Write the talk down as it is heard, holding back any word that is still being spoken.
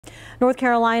North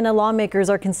Carolina lawmakers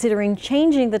are considering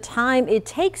changing the time it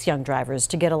takes young drivers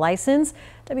to get a license.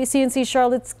 WCNC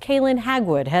Charlotte's Kaylin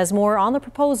Hagwood has more on the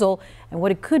proposal and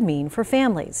what it could mean for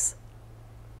families.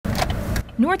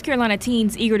 North Carolina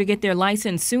teens eager to get their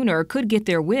license sooner could get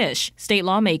their wish. State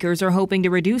lawmakers are hoping to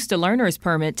reduce the learner's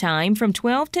permit time from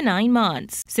 12 to 9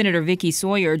 months. Senator Vicky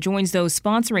Sawyer joins those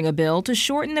sponsoring a bill to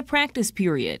shorten the practice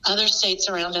period. Other states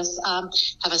around us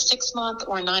have a 6-month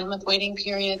or 9-month waiting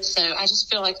period, so I just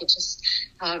feel like it just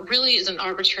really is an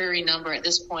arbitrary number at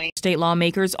this point. State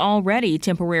lawmakers already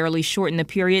temporarily shortened the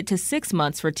period to 6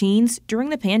 months for teens during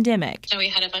the pandemic. So we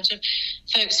had a bunch of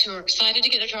folks who were excited to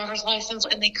get their driver's license,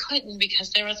 and they couldn't because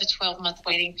there was a 12-month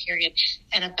waiting period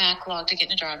and a backlog to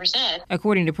get a driver's ed.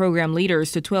 According to program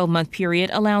leaders, the 12-month period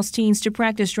allows teens to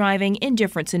practice driving in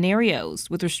different scenarios,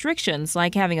 with restrictions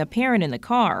like having a parent in the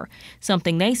car,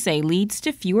 something they say leads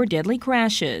to fewer deadly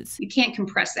crashes. You can't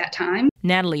compress that time.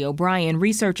 Natalie O'Brien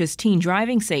researches teen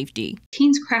driving safety.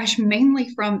 Teens crash mainly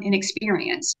from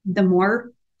inexperience. The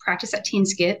more practice that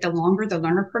teens get, the longer the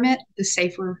learner permit, the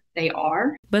safer they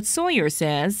are. But Sawyer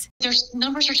says their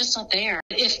numbers are just not there.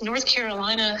 If North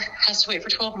Carolina has to wait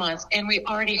for 12 months and we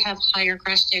already have higher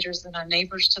crash daters than our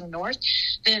neighbors to the north,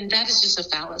 then that is just a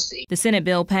fallacy. The Senate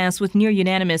bill passed with near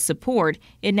unanimous support.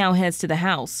 It now heads to the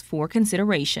House for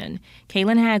consideration.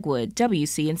 Kaylin Hagwood,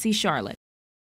 WCNC Charlotte.